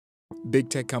Big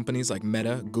tech companies like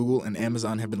Meta, Google, and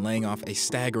Amazon have been laying off a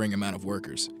staggering amount of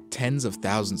workers, tens of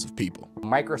thousands of people.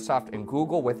 Microsoft and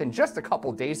Google, within just a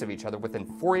couple days of each other, within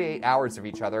 48 hours of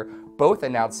each other, both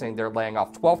announcing they're laying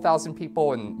off 12,000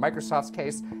 people in Microsoft's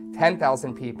case,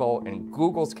 10,000 people in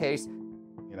Google's case.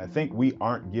 And I think we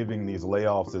aren't giving these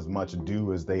layoffs as much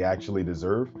due as they actually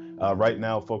deserve. Right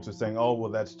now, folks are saying, oh, well,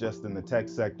 that's just in the tech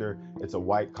sector. It's a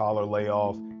white collar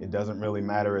layoff. It doesn't really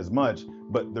matter as much.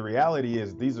 But the reality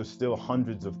is these are still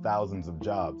hundreds of thousands of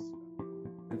jobs.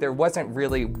 There wasn't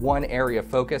really one area of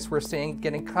focus we're seeing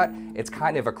getting cut. It's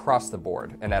kind of across the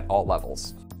board and at all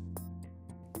levels.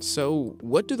 So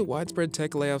what do the widespread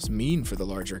tech layoffs mean for the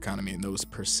larger economy and those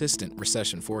persistent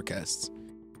recession forecasts?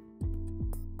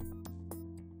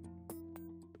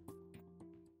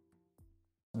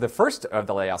 The first of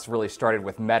the layoffs really started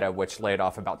with Meta, which laid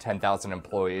off about 10,000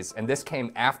 employees. And this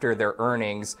came after their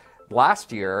earnings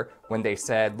last year when they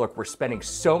said, look, we're spending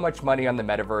so much money on the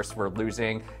metaverse, we're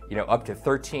losing, up to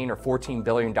 $13 or $14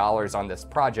 billion on this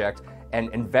project.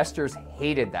 And investors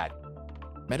hated that.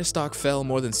 Meta stock fell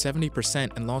more than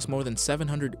 70% and lost more than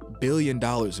 $700 billion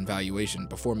in valuation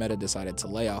before Meta decided to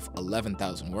lay off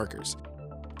 11,000 workers.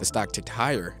 The stock ticked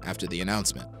higher after the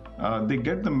announcement. They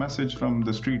get the message from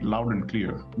the street loud and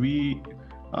clear. We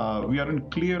aren't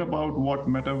clear about what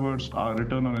metaverse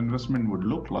return on investment would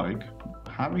look like.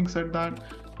 Having said that,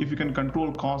 if you can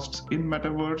control costs in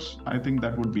metaverse, I think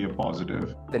that would be a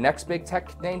positive. The next big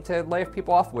tech name to lay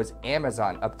people off was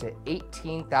Amazon. Up to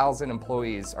 18,000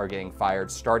 employees are getting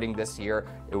fired starting this year.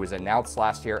 It was announced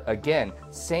last year. Again,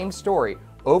 same story.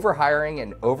 Overhiring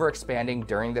and overexpanding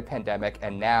during the pandemic,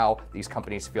 and now these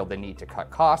companies feel the need to cut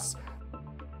costs.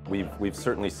 We've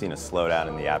certainly seen a slowdown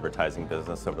in the advertising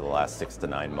business over the last 6 to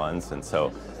 9 months, and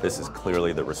so this is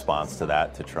clearly the response to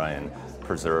that, to try and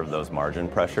preserve those margin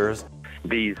pressures.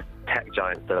 These tech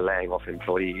giants that are laying off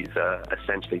employees are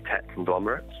essentially tech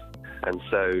conglomerates, and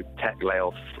so tech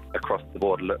layoffs across the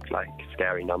board look like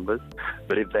scary numbers,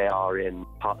 but if they are in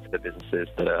parts of the businesses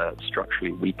that are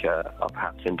structurally weaker or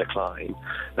perhaps in decline,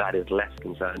 that is less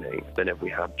concerning than if we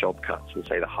have job cuts in,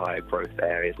 say, the high growth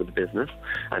areas of the business.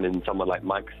 And in someone like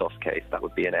Microsoft's case, that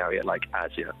would be an area like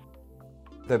Azure.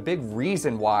 The big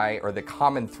reason why, or the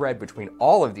common thread between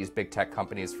all of these big tech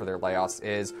companies for their layoffs,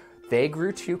 is they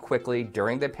grew too quickly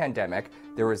during the pandemic.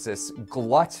 There was this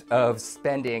glut of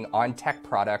spending on tech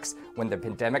products when the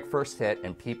pandemic first hit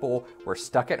and people were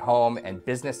stuck at home and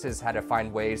businesses had to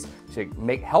find ways to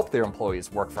help their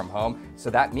employees work from home. So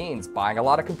that means buying a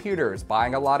lot of computers,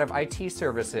 buying a lot of IT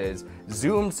services,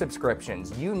 Zoom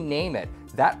subscriptions, you name it.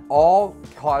 That all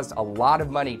caused a lot of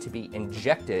money to be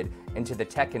injected into the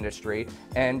tech industry.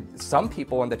 And some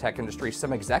people in the tech industry,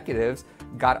 some executives,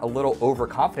 got a little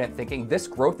overconfident thinking this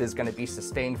growth is going to be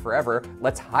sustained forever.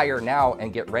 Let's hire now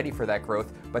and get ready for that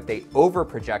growth. But they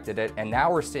overprojected it, and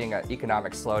now we're seeing an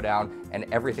economic slowdown and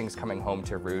everything's coming home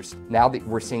to roost. Now that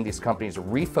we're seeing these companies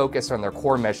refocus on their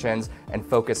core missions and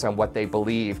focus on what they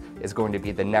believe is going to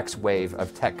be the next wave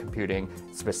of tech computing,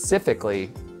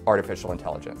 specifically artificial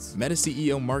intelligence. Meta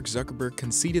CEO Mark Zuckerberg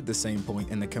conceded the same point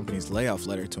in the company's layoff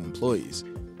letter to employees.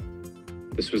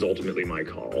 This was ultimately my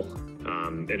call,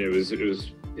 and it was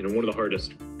one of the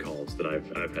hardest calls that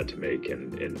I've had to make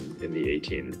in the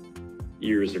 18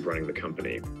 years of running the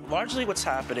company. Largely what's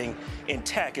happening in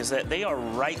tech is that they are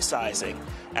right-sizing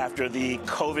after the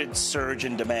COVID surge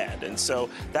in demand. And so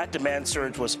that demand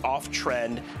surge was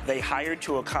off-trend. They hired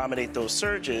to accommodate those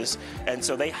surges, and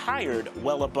so they hired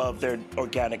well above their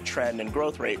organic trend and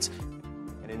growth rates.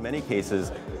 And in many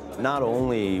cases, not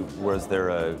only was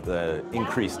there the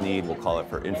increased need, we'll call it,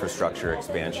 for infrastructure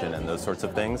expansion and those sorts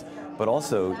of things, but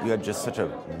also you had just such a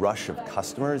rush of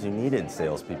customers. You needed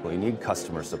salespeople, you need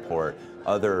customer support,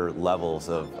 other levels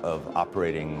of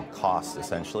operating costs,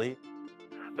 essentially.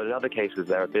 But in other cases,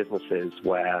 there are businesses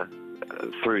where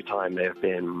through time they've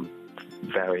been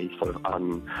very sort of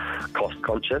cost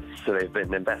conscious, so they've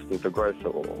been investing for growth at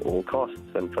all costs,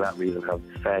 and for that reason have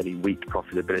fairly weak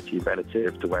profitability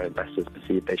relative to where investors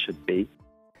perceive they should be.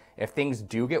 If things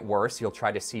do get worse, you'll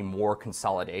try to see more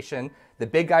consolidation. The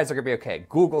big guys are going to be okay.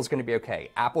 Google's going to be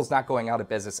okay. Apple's not going out of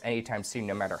business anytime soon,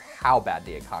 no matter how bad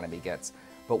the economy gets.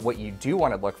 But what you do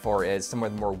want to look for is some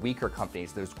of the more weaker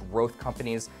companies, those growth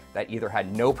companies that either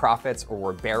had no profits or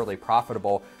were barely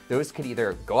profitable. Those could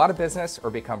either go out of business or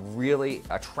become really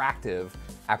attractive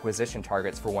acquisition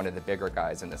targets for one of the bigger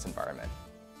guys in this environment.